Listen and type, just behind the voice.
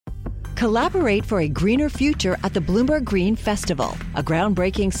Collaborate for a greener future at the Bloomberg Green Festival, a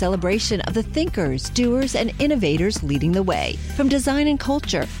groundbreaking celebration of the thinkers, doers, and innovators leading the way. From design and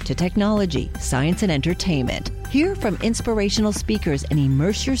culture to technology, science, and entertainment. Hear from inspirational speakers and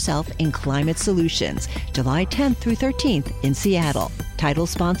immerse yourself in climate solutions. July 10th through 13th in Seattle. Title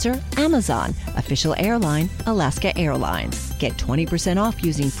sponsor, Amazon. Official airline, Alaska Airlines. Get 20% off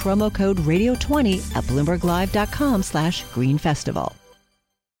using promo code radio20 at BloombergLive.com/Green Festival.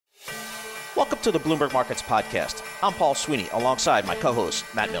 Welcome to the Bloomberg Markets Podcast. I'm Paul Sweeney, alongside my co-host,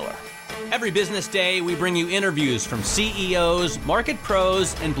 Matt Miller. Every business day, we bring you interviews from CEOs, market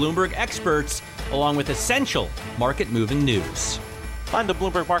pros, and Bloomberg experts, along with essential market-moving news. Find the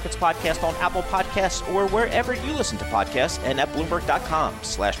Bloomberg Markets Podcast on Apple Podcasts or wherever you listen to podcasts and at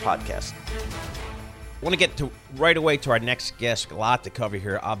Bloomberg.com/podcast. I want to get right away to our next guest. A lot to cover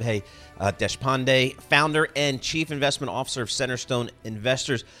here. Abhay Deshpande, founder and chief investment officer of Centerstone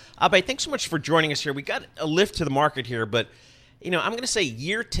Investors. Abhay, thanks so much for joining us here. We got a lift to the market here, but I'm going to say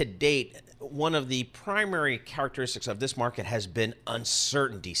year to date, one of the primary characteristics of this market has been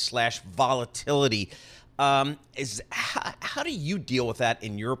uncertainty/volatility. How do you deal with that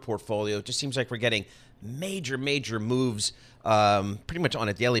in your portfolio? It just seems like we're getting major moves pretty much on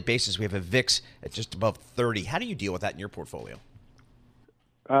a daily basis. We have a VIX at just above 30. How do you deal with that in your portfolio?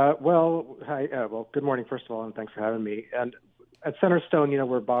 Well, good morning, first of all, and thanks for having me. And at Centerstone,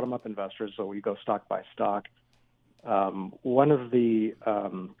 we're bottom-up investors, so we go stock by stock. One of the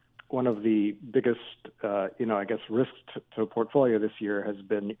biggest, risks to a portfolio this year has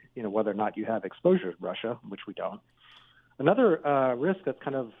been, whether or not you have exposure to Russia, which we don't. Another risk that's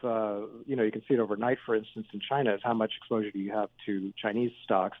kind of, you can see it overnight, for instance, in China, is how much exposure do you have to Chinese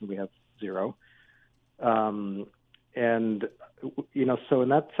stocks, and we have zero. So in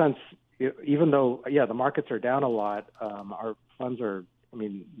that sense, even though, the markets are down a lot, our funds are,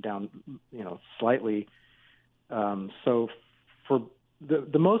 down, slightly. So for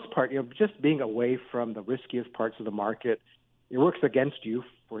the most part, just being away from the riskiest parts of the market, it works against you.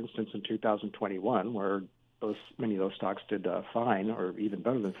 For instance, in 2021, where many of those stocks did fine, or even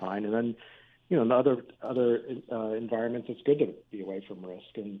better than fine, and then in the other environments, it's good to be away from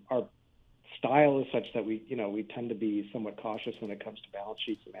risk. And our style is such that we tend to be somewhat cautious when it comes to balance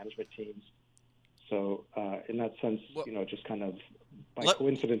sheets and management teams. So in that sense, just kind of by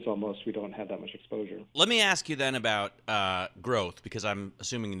coincidence almost, we don't have that much exposure. Let me ask you then about growth, because I'm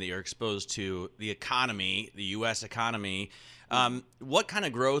assuming that you're exposed to the economy, the U.S. economy. What kind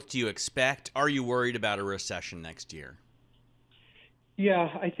of growth do you expect? Are you worried about a recession next year?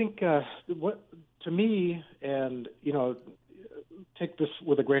 Yeah, I think to me, and take this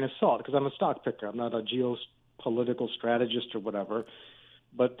with a grain of salt, because I'm a stock picker. I'm not a geopolitical strategist or whatever.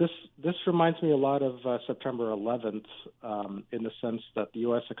 But this reminds me a lot of September 11th, in the sense that the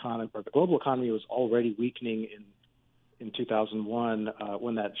U.S. economy, or the global economy, was already weakening in 2001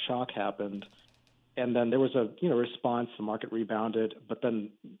 when that shock happened. And then there was a response. The market rebounded, but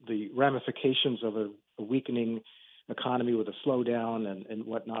then the ramifications of a weakening economy with a slowdown and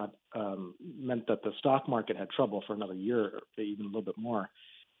whatnot meant that the stock market had trouble for another year, or even a little bit more.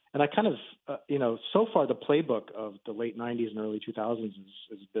 And I kind of, so far the playbook of the late 90s and early 2000s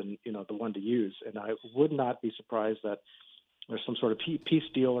has been, the one to use. And I would not be surprised that there's some sort of peace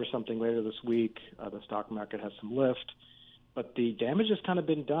deal or something later this week. The stock market has some lift. But the damage has kind of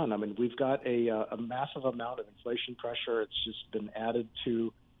been done. I mean, we've got a massive amount of inflation pressure. It's just been added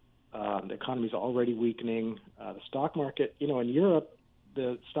to. The economy's already weakening. The stock market, in Europe,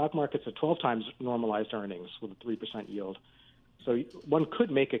 the stock market's at 12 times normalized earnings with a 3% yield. So one could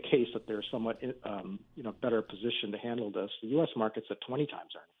make a case that they're somewhat, better positioned to handle this. The U.S. market's at 20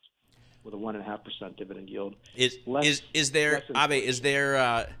 times earnings with a 1.5% dividend yield.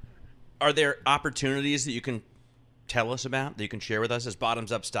 Are there opportunities that you can tell us about, that you can share with us as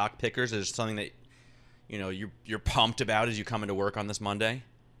bottoms-up stock pickers? Is it something that you're pumped about as you come into work on this Monday?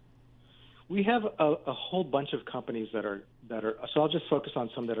 We have a whole bunch of companies that are. So I'll just focus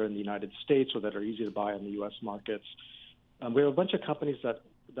on some that are in the United States or that are easy to buy in the U.S. markets. We have a bunch of companies that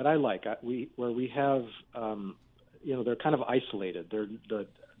I like. Where we have, they're kind of isolated. The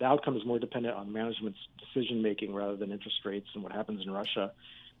outcome is more dependent on management's decision making rather than interest rates and what happens in Russia.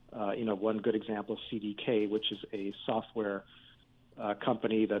 One good example is CDK, which is a software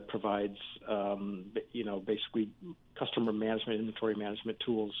company that provides, basically customer management, inventory management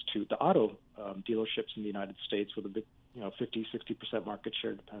tools to the auto dealerships in the United States with a big, 50-60% market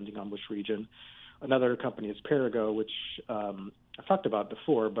share, depending on which region. Another company is Perrigo, which I've talked about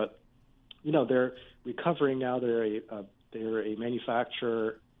before, but they're recovering now. They're a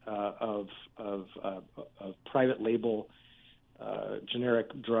manufacturer of private label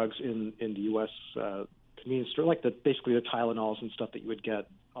generic drugs in the U.S. Convenience store, like basically the Tylenols and stuff that you would get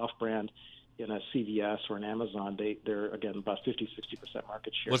off-brand in a CVS or an Amazon. They're again about 50-60%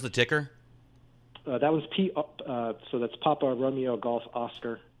 market share. What's the ticker? That was so that's Papa Romeo Golf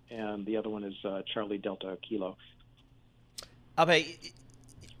Oscar, and the other one is Charlie Delta Kilo. Abe,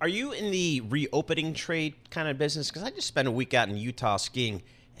 are you in the reopening trade kind of business? Because I just spent a week out in Utah skiing,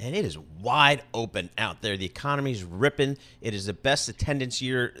 and it is wide open out there. The economy's ripping. It is the best attendance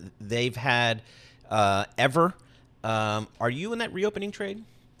year they've had ever. Are you in that reopening trade?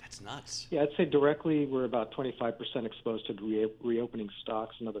 That's nuts. Yeah, I'd say directly we're about 25% exposed to reopening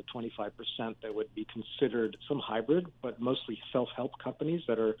stocks, another 25% that would be considered some hybrid, but mostly self-help companies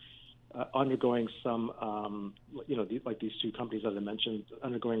that are undergoing some, like these two companies that I mentioned,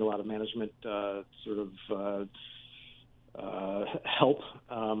 undergoing a lot of management help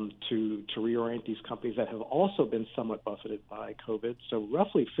to reorient these companies that have also been somewhat buffeted by COVID. So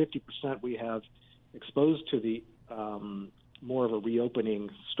roughly 50% we have exposed to the more of a reopening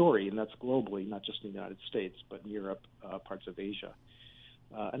story, and that's globally, not just in the United States, but in Europe, parts of Asia.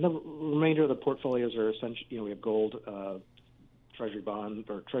 And the remainder of the portfolios are essentially, we have gold, treasury bond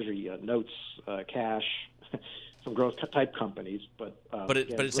or treasury notes, cash, some growth type companies. But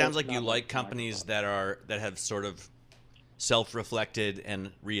it sounds like you like companies that have sort of self-reflected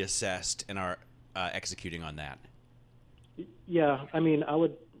and reassessed and are executing on that. Yeah, I mean, I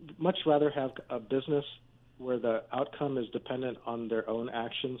would much rather have a business where the outcome is dependent on their own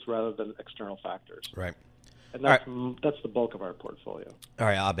actions rather than external factors. Right. And that's the bulk of our portfolio. All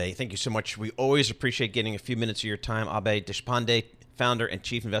right, Abe, thank you so much. We always appreciate getting a few minutes of your time. Abe Deshpande, founder and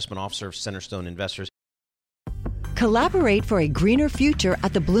chief investment officer of Centerstone Investors. Collaborate for a greener future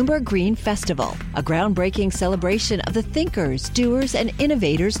at the Bloomberg Green Festival, a groundbreaking celebration of the thinkers, doers, and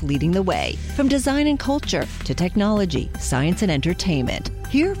innovators leading the way. From design and culture to technology, science, and entertainment.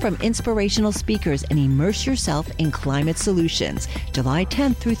 Hear from inspirational speakers and immerse yourself in climate solutions. July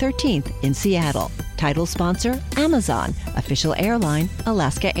 10th through 13th in Seattle. Title sponsor, Amazon. Official airline,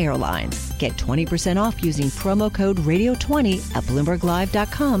 Alaska Airlines. Get 20% off using promo code radio20 at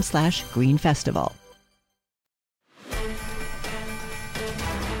BloombergLive.com/greenfestival.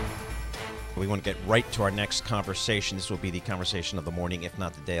 We want to get right to our next conversation. This will be the conversation of the morning, if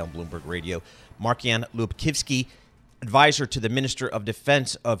not the day, on Bloomberg Radio. Markian Lubkivsky, advisor to the Minister of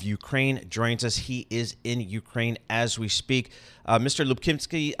Defense of Ukraine, joins us. He is in Ukraine as we speak. Mr.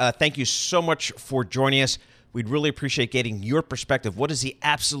 Lubkivsky, thank you so much for joining us. We'd really appreciate getting your perspective. What is the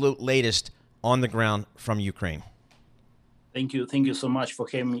absolute latest on the ground from Ukraine? Thank you. Thank you so much for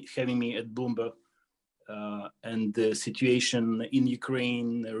having me at Bloomberg. And the situation in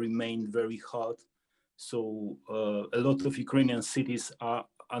Ukraine remained very hot. So a lot of Ukrainian cities are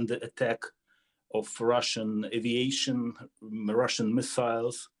under attack of Russian aviation, Russian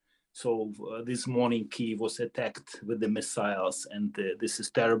missiles. So this morning, Kyiv was attacked with the missiles, and this is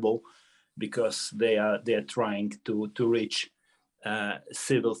terrible because they are trying to reach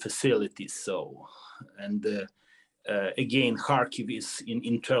civil facilities. So again, Kharkiv is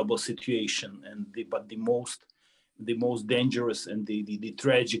in terrible situation, but the most dangerous and the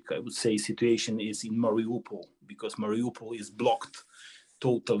tragic, I would say, situation is in Mariupol, because Mariupol is blocked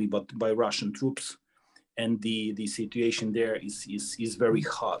totally by Russian troops, and the situation there is very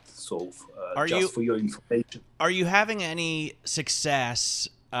hot. So for your information, are you having any success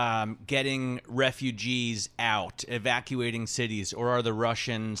getting refugees out, evacuating cities, or are the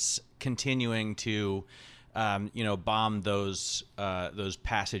Russians continuing to bomb those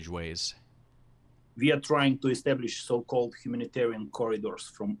passageways? We are trying to establish so-called humanitarian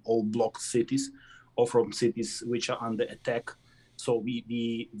corridors from all blocked cities or from cities which are under attack. So we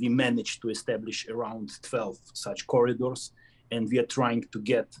managed to establish around 12 such corridors, and we are trying to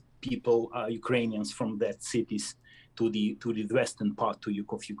get people, Ukrainians from that cities to the western part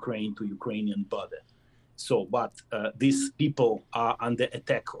of Ukraine, to Ukrainian border. So, but these people are under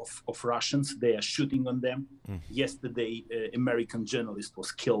attack of Russians. They are shooting on them. Yesterday, American journalist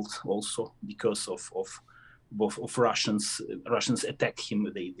was killed also because of Russians. Russians attacked him.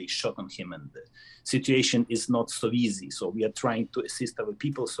 They shot on him, and the situation is not so easy. So we are trying to assist our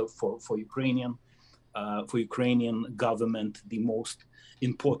people. So for Ukrainian government, the most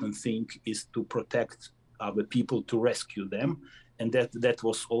important thing is to protect our people, to rescue them. And that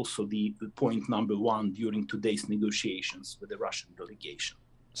was also the point number one during today's negotiations with the Russian delegation.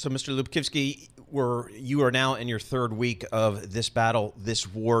 So, Mr. Lubkivsky, you are now in your third week of this battle, this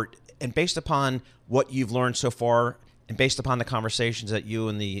war, and based upon what you've learned so far, and based upon the conversations that you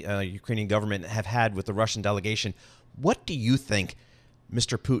and the Ukrainian government have had with the Russian delegation, what do you think Mr. Putin really wants? We are trying to establish so-called humanitarian corridors from all blocked cities or from cities which are under attack of Russians. So we managed to establish around 12 such corridors, and we are trying to get people, Ukrainians from that cities to the western part of Ukraine, to Ukrainian border. So, but these people are under attack of Russians. They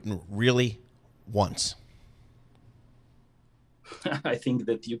are shooting on them. Yesterday, American journalist was killed also because of Russians attacked him. They shot on him, and the situation is not so easy. So we are trying to assist our people. So for Ukrainian government, the most important thing is to protect our people, to rescue them. And that was also the point number one during today's negotiations with the Russian delegation. So, Mr. Lubkivsky, you are now in your third week of this battle, this war, and based upon what you've learned so far, and based upon the conversations that you and the Ukrainian government have had with the Russian delegation, what do you think Mr. Putin really wants? I think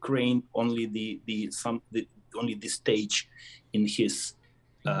that Ukraine only only the stage in his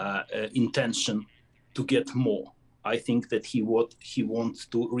intention to get more. I think that he wants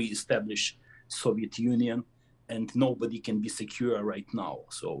to reestablish Soviet Union, and nobody can be secure right now.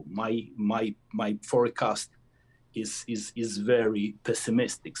 So my forecast is very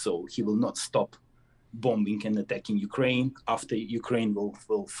pessimistic. So he will not stop bombing and attacking Ukraine. After Ukraine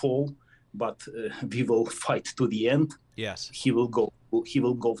will fall, but we will fight to the end. Yes, he will go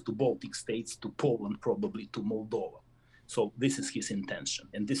to Baltic states, to Poland, probably to Moldova. So this is his intention,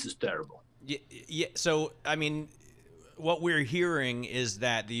 and this is terrible. Yeah. So I mean, what we're hearing is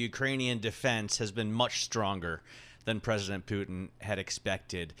that the Ukrainian defense has been much stronger than President Putin had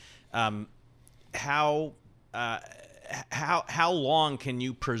expected. How long can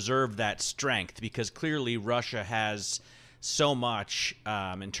you preserve that strength? Because clearly Russia has so much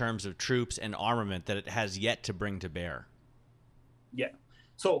in terms of troops and armament that it has yet to bring to bear. Yeah.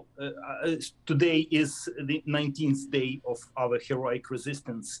 So today is the 19th day of our heroic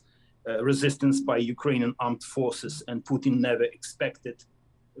resistance by Ukrainian armed forces, and Putin never expected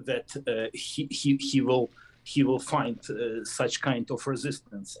that he will find such kind of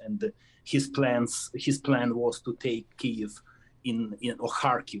resistance. And his plan was to take Kyiv or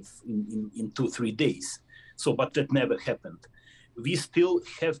Kharkiv in 2-3 days. So, but that never happened. We still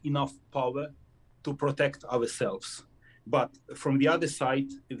have enough power to protect ourselves. But from the other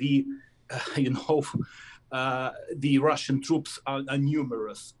side, the Russian troops are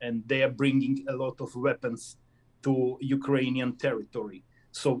numerous, and they are bringing a lot of weapons to Ukrainian territory.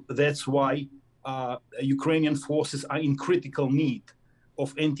 So that's why Ukrainian forces are in critical need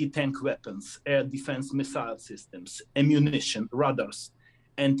of anti-tank weapons, air defense missile systems, ammunition, radars,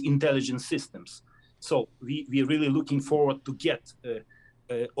 and intelligence systems. So we're really looking forward to get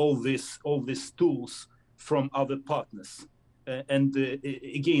all these tools from other partners. And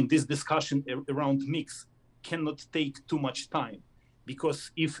again, this discussion around MiGs cannot take too much time,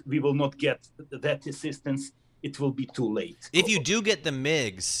 because if we will not get that assistance, it will be too late. If you do get the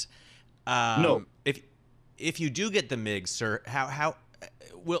MiGs, no. If you do get the MiGs, sir, how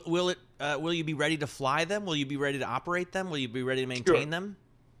will you be ready to fly them? Will you be ready to operate them? Will you be ready to maintain them?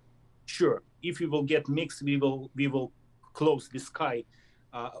 Sure. If we will get MiGs, we will close the sky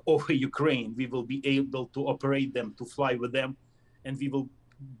over Ukraine. We will be able to operate them, to fly with them, and we will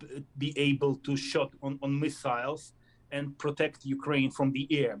be able to shoot on missiles and protect Ukraine from the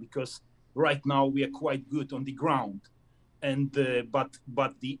air, because right now we are quite good on the ground, and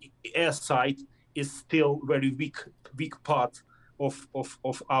but the air side is still very weak part of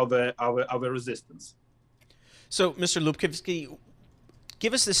our resistance. So, Mr. Lubkivsky,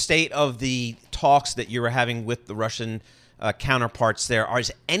 give us the state of the talks that you were having with the Russian counterparts there.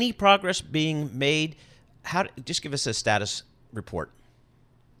 Is any progress being made? Just give us a status report.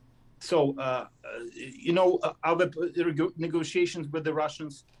 So, our negotiations with the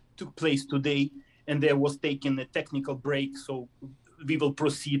Russians took place today, and there was taken a technical break. So we will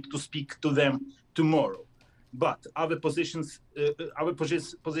proceed to speak to them tomorrow. But our positions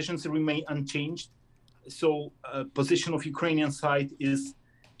remain unchanged. So, position of Ukrainian side is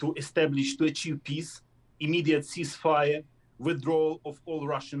to achieve peace, immediate ceasefire, withdrawal of all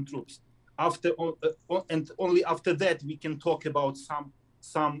Russian troops. And only after that we can talk about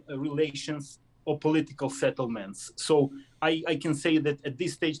some relations or political settlements. So I can say that at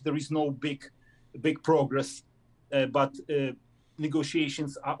this stage there is no big progress, but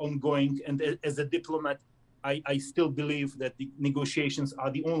negotiations are ongoing. And as a diplomat, I still believe that the negotiations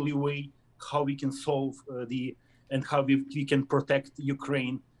are the only way how we can solve and how we can protect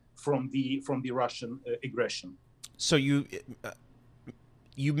Ukraine from the Russian aggression. So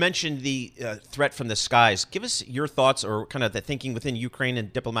you mentioned the threat from the skies. Give us your thoughts, or kind of the thinking within Ukraine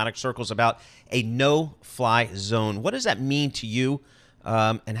and diplomatic circles, about a no-fly zone. What does that mean to you,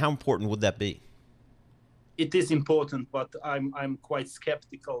 and how important would that be? It is important, but I'm quite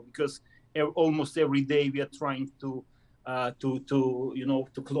skeptical, because almost every day we are trying to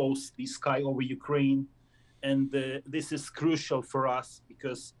close the sky over Ukraine, and this is crucial for us,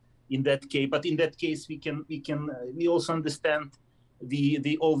 because in that case we also understand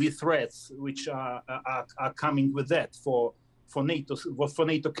all the threats which are coming with that for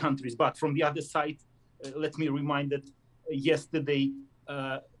NATO countries. But from the other side, let me remind that yesterday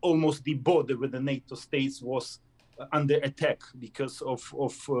almost the border with the NATO states was under attack because of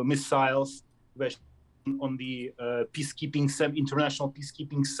missiles on the international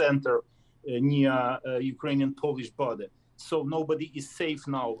peacekeeping center near Ukrainian-Polish border. So nobody is safe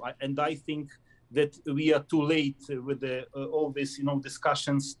now, and I think that we are too late with all these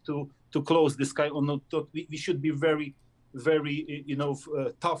discussions to close the sky or not. We should be very very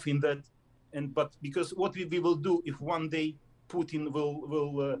tough in that. But because what we will do if one day Putin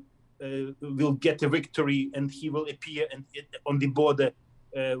will get a victory and he will appear on the border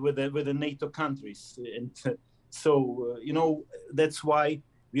with the NATO countries, and that's why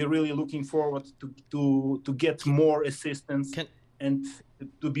we're really looking forward to get more assistance and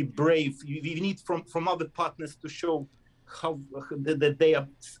to be brave. We need from other partners to show that they are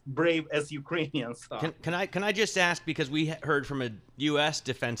brave as Ukrainians are. Can I just ask, because we heard from a U.S.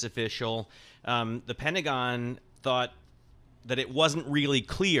 defense official, the Pentagon thought that it wasn't really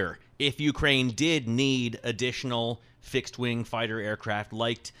clear if Ukraine did need additional fixed-wing fighter aircraft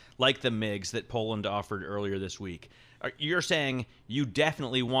like the MiGs that Poland offered earlier this week. You're saying you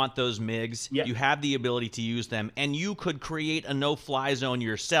definitely want those MiGs, you have the ability to use them, and you could create a no-fly zone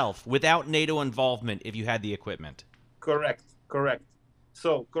yourself without NATO involvement if you had the equipment. Correct.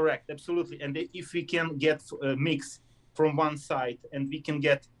 So correct, absolutely. And if we can get a mix from one side and we can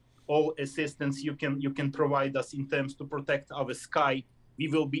get all assistance you can provide us in terms to protect our sky, we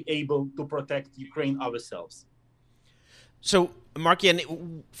will be able to protect Ukraine ourselves. So,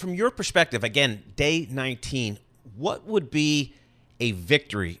 Markian, from your perspective, again, day 19, what would be a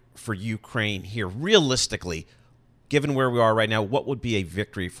victory for Ukraine here, realistically, given where we are right now? What would be a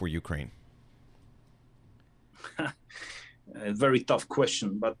victory for Ukraine? A very tough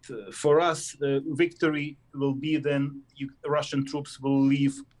question, but for us, victory will be then Russian troops will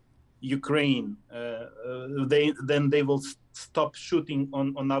leave Ukraine. Then they will stop shooting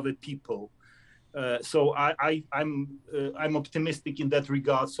on other people. So I'm optimistic in that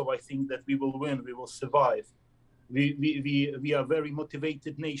regard. So I think that we will win. We will survive. We are a very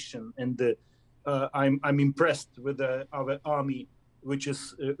motivated nation, and I'm impressed with our army, which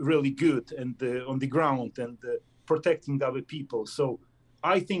is really good and on the ground and protecting our people. So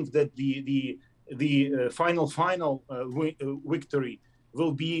I think that the final victory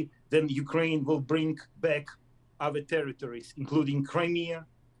will be then Ukraine will bring back our territories, including Crimea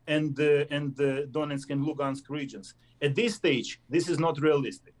and the Donetsk and Lugansk regions. At this stage, this is not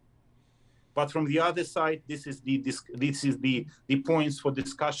realistic. But from the other side, this is the points for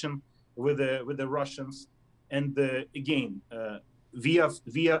discussion with the Russians. And again, we are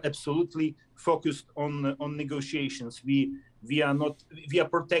absolutely focused on negotiations. We are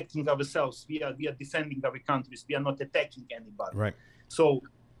protecting ourselves. We are defending our countries. We are not attacking anybody. Right. So,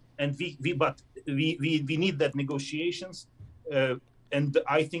 and we need that negotiations. And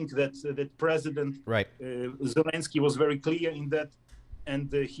I think that President Zelensky was very clear in that,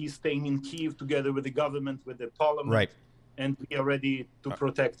 and he's staying in Kyiv together with the government, with the parliament. Right. And we are ready to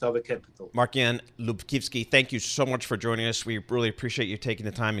protect our capital. Markian Lubkivsky, thank you so much for joining us. We really appreciate you taking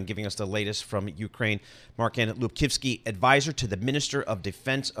the time and giving us the latest from Ukraine. Markian Lubkivsky, advisor to the Minister of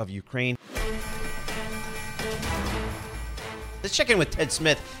Defense of Ukraine. Let's check in with Ted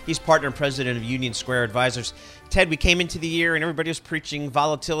Smith. He's partner and president of Union Square Advisors. Ted, we came into the year and everybody was preaching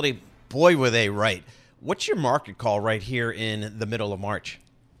volatility. Boy, were they right. What's your market call right here in the middle of March?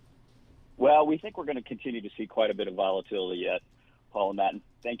 Well, we think we're going to continue to see quite a bit of volatility yet, Paul and Matt. And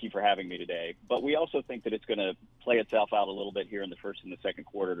thank you for having me today. But we also think that it's going to play itself out a little bit here in the first and the second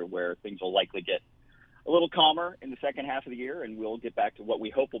quarter, to where things will likely get a little calmer in the second half of the year, and we'll get back to what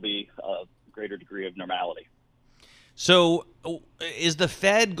we hope will be a greater degree of normality. So is the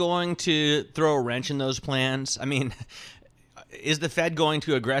Fed going to throw a wrench in those plans? I mean, is the Fed going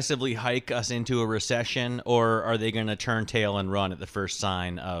to aggressively hike us into a recession, or are they going to turn tail and run at the first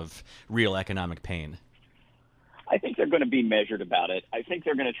sign of real economic pain? I think they're going to be measured about it. I think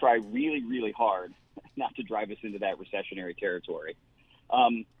they're going to try really, really hard not to drive us into that recessionary territory.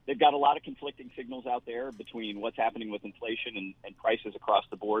 They've got a lot of conflicting signals out there between what's happening with inflation and prices across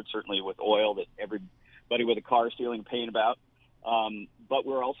the board, certainly with oil that everybody with a car is feeling pain about. But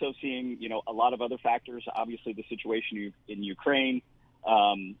we're also seeing, a lot of other factors. Obviously, the situation in Ukraine,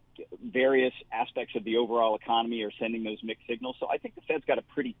 various aspects of the overall economy are sending those mixed signals. So I think the Fed's got a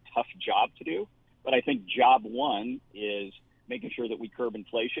pretty tough job to do. But I think job one is making sure that we curb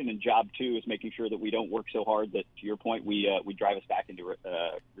inflation, and job two is making sure that we don't work so hard that, to your point, we drive us back into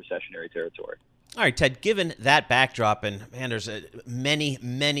recessionary territory. All right, Ted, given that backdrop, and man, there's many,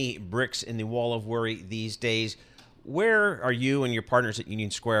 many bricks in the wall of worry these days, where are you and your partners at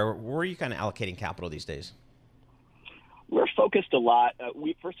Union Square? Where are you kind of allocating capital these days? We're focused a lot.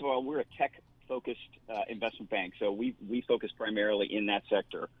 First of all, we're a tech-focused investment bank, so we focus primarily in that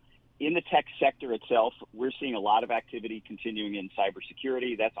sector. In the tech sector itself, we're seeing a lot of activity continuing in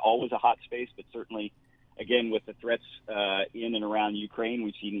cybersecurity. That's always a hot space, but certainly, again, with the threats in and around Ukraine,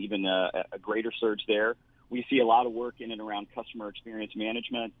 we've seen even a greater surge there. We see a lot of work in and around customer experience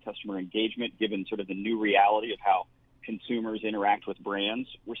management, customer engagement, given sort of the new reality of how consumers interact with brands.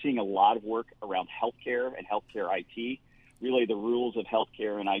 We're seeing a lot of work around healthcare and healthcare IT. Really, the rules of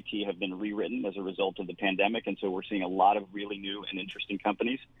healthcare and IT have been rewritten as a result of the pandemic, and so we're seeing a lot of really new and interesting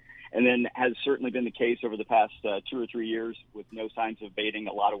companies. And then, has certainly been the case over the past 2 or 3 years, with no signs of abating,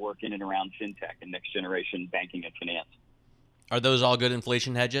 a lot of work in and around fintech and next generation banking and finance. Are those all good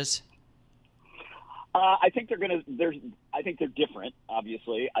inflation hedges? I think I think they're different,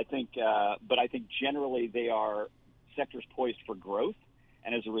 obviously. But I think generally they are sectors poised for growth.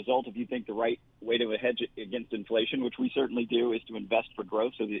 And as a result, if you think the right way to hedge against inflation, which we certainly do, is to invest for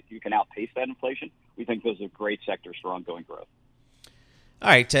growth so that you can outpace that inflation, we think those are great sectors for ongoing growth. All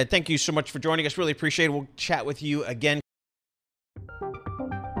right, Ted, thank you so much for joining us. Really appreciate it. We'll chat with you again.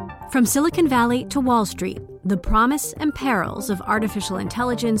 From Silicon Valley to Wall Street, the promise and perils of artificial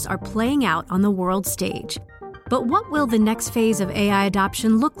intelligence are playing out on the world stage. But what will the next phase of AI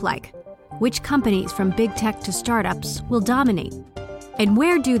adoption look like? Which companies, from big tech to startups, will dominate? And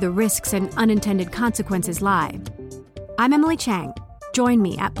where do the risks and unintended consequences lie? I'm Emily Chang. Join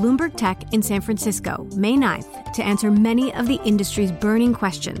me at Bloomberg Tech in San Francisco, May 9th, to answer many of the industry's burning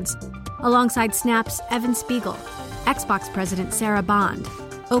questions, alongside Snap's Evan Spiegel, Xbox President Sarah Bond,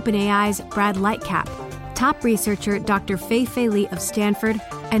 OpenAI's Brad Lightcap, top researcher Dr. Fei-Fei Li of Stanford,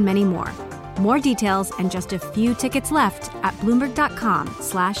 and many more. More details and just a few tickets left at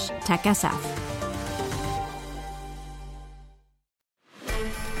Bloomberg.com/TechSF.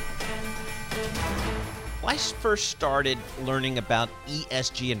 I first started learning about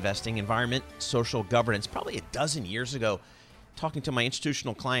ESG investing, environment, social governance, probably a dozen years ago, talking to my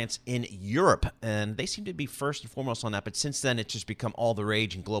institutional clients in Europe, and they seem to be first and foremost on that. But since then, it's just become all the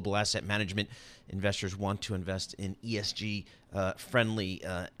rage in global asset management. Investors want to invest in ESG-friendly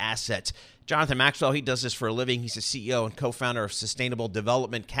assets. Jonathan Maxwell, he does this for a living. He's the CEO and co-founder of Sustainable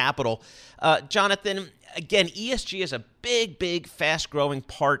Development Capital. Jonathan, again, ESG is a big, fast-growing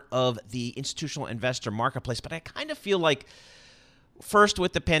part of the institutional investor marketplace, but I kind of feel like first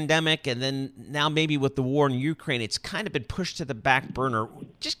with the pandemic and then now maybe with the war in Ukraine, it's kind of been pushed to the back burner.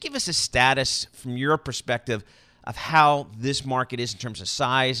 Just give us a status from your perspective of how this market is in terms of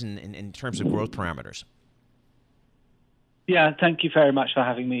size and in terms of growth parameters. Yeah, thank you very much for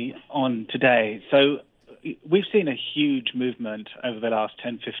having me on today. So we've seen a huge movement over the last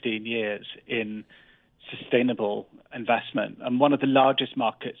 10, 15 years in sustainable investment. And one of the largest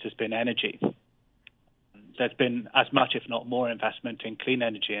markets has been energy. There's been as much, if not more, investment in clean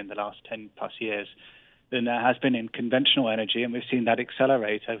energy in the last 10 plus years than there has been in conventional energy, and we've seen that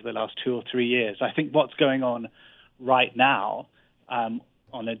accelerate over the last 2 or 3 years. I think what's going on right now on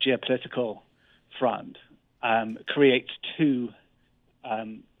a geopolitical front creates two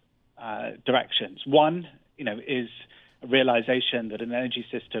directions. One, is a realization that an energy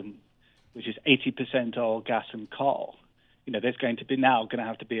system which is 80% oil, gas, and coal, there's going to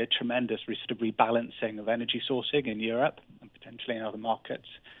have to be a tremendous sort of rebalancing of energy sourcing in Europe and potentially in other markets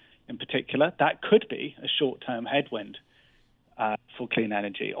in particular. That could be a short-term headwind for clean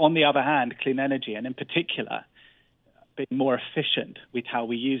energy. On the other hand, clean energy, and in particular, being more efficient with how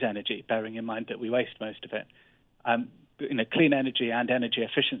we use energy, bearing in mind that we waste most of it. Clean energy and energy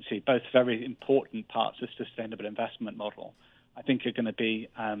efficiency, both very important parts of the sustainable investment model, I think are going to be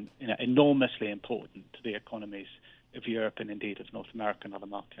enormously important to the economies of Europe and indeed of North America and other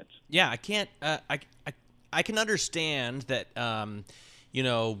markets. Yeah, I can't. I can understand that.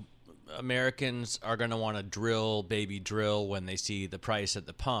 Americans are going to want to drill, baby, drill when they see the price at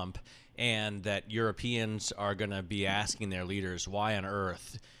the pump, and that Europeans are going to be asking their leaders, "Why on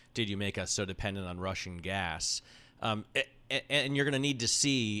earth did you make us so dependent on Russian gas?" And you're going to need to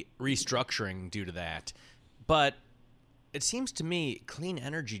see restructuring due to that, but it seems to me clean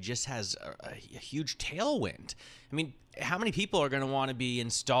energy just has a huge tailwind. I mean, how many people are going to want to be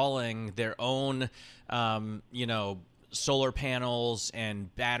installing their own, solar panels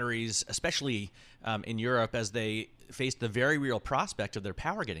and batteries, especially in Europe, as they face the very real prospect of their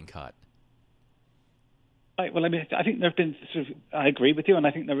power getting cut? Right. Well, I think there have been I agree with you, and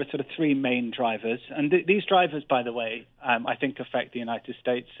I think there are sort of three main drivers. And these drivers, by the way, I think affect the United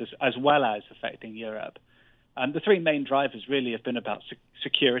States as well as affecting Europe. The three main drivers really have been about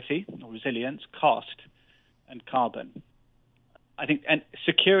security or resilience, cost, and carbon. I think and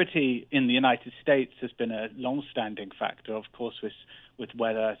security in the United States has been a long-standing factor, of course, with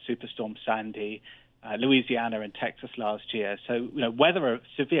weather, Superstorm Sandy, Louisiana and Texas last year. So,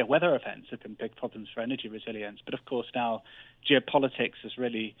 severe weather events have been big problems for energy resilience. But of course, now geopolitics has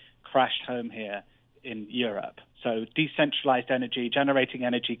really crashed home here in Europe. So decentralized energy, generating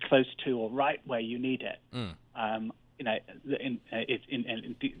energy close to or right where you need it,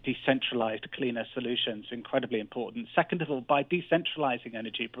 decentralized, cleaner solutions are incredibly important. Second of all, by decentralizing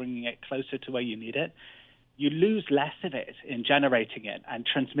energy, bringing it closer to where you need it, you lose less of it in generating it and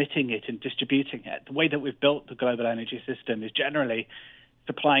transmitting it and distributing it. The way that we've built the global energy system is generally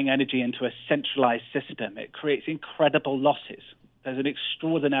supplying energy into a centralized system. It creates incredible losses. There's an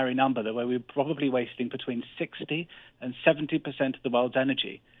extraordinary number that where we're probably wasting between 60 and 70% of the world's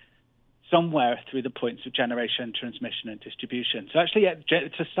energy somewhere through the points of generation, transmission, and distribution. So actually,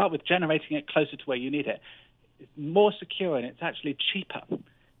 to start with, generating it closer to where you need it, it's more secure and it's actually cheaper.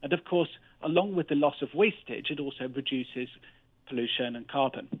 And of course, along with the loss of wastage, it also reduces pollution and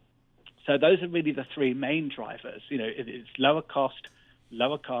carbon. So those are really the three main drivers. It's lower cost,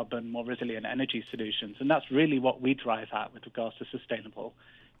 lower carbon, more resilient energy solutions. And that's really what we drive at with regards to sustainable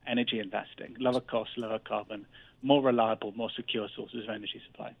energy investing. Lower cost, lower carbon, more reliable, more secure sources of energy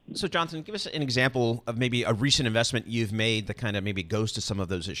supply. So, Jonathan, give us an example of maybe a recent investment you've made that kind of maybe goes to some of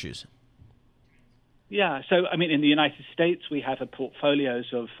those issues. Yeah, so, in the United States, we have portfolios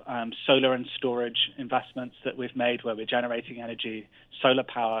of solar and storage investments that we've made where we're generating energy, solar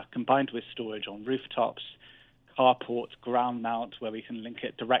power combined with storage on rooftops, carports, ground mount, where we can link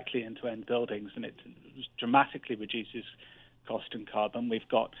it directly into end buildings, and it dramatically reduces cost and carbon. We've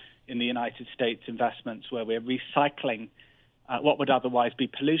got in the United States investments where we're recycling what would otherwise be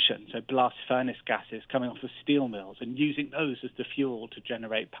pollution, so blast furnace gases coming off of steel mills and using those as the fuel to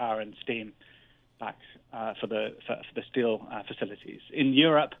generate power and steam back for the steel facilities. In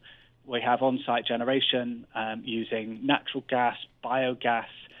Europe, we have on-site generation using natural gas, biogas,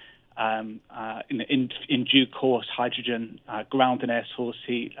 in due course, hydrogen, ground and air source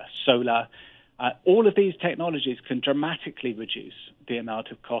heat, solar. All of these technologies can dramatically reduce the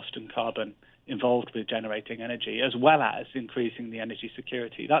amount of cost and carbon involved with generating energy, as well as increasing the energy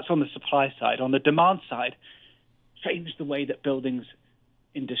security. That's on the supply side. On the demand side, change the way that buildings,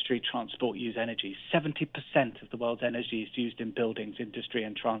 industry, transport use energy. 70% of the world's energy is used in buildings, industry,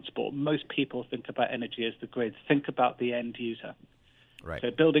 and transport. Most people think about energy as the grid. Think about the end user. Right.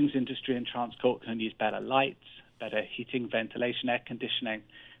 So buildings, industry, and transport can use better lights, better heating, ventilation, air conditioning.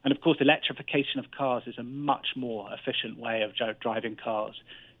 And, of course, electrification of cars is a much more efficient way of driving cars,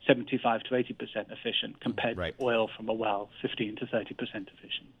 75 to 80% efficient compared to oil from a well, 15 to 30%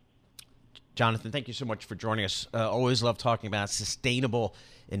 efficient. Jonathan, thank you so much for joining us. Always love talking about sustainable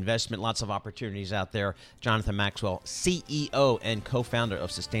investment. Lots of opportunities out there. Jonathan Maxwell, CEO and co-founder of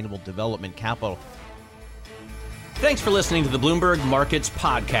Sustainable Development Capital. Thanks for listening to the Bloomberg Markets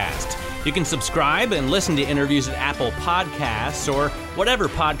Podcast. You can subscribe and listen to interviews at Apple Podcasts or whatever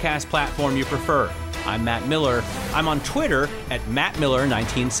podcast platform you prefer. I'm Matt Miller. I'm on Twitter at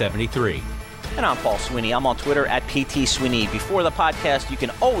MattMiller1973. And I'm Paul Sweeney. I'm on Twitter at PT Sweeney. Before the podcast, you can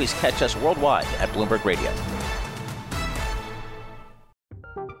always catch us worldwide at Bloomberg Radio.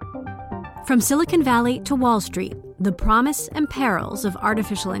 From Silicon Valley to Wall Street, the promise and perils of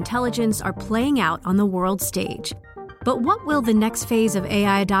artificial intelligence are playing out on the world stage. But what will the next phase of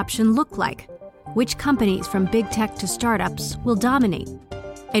AI adoption look like? Which companies from big tech to startups will dominate?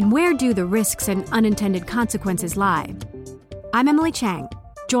 And where do the risks and unintended consequences lie? I'm Emily Chang.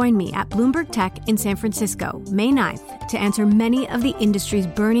 Join me at Bloomberg Tech in San Francisco, May 9th, to answer many of the industry's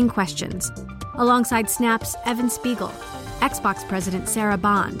burning questions, alongside Snap's Evan Spiegel, Xbox President Sarah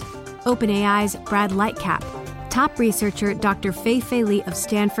Bond, OpenAI's Brad Lightcap, top researcher Dr. Fei Li of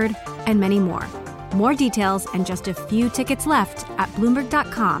Stanford, and many more. More details and just a few tickets left at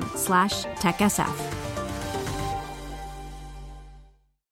Bloomberg.com/TechSF.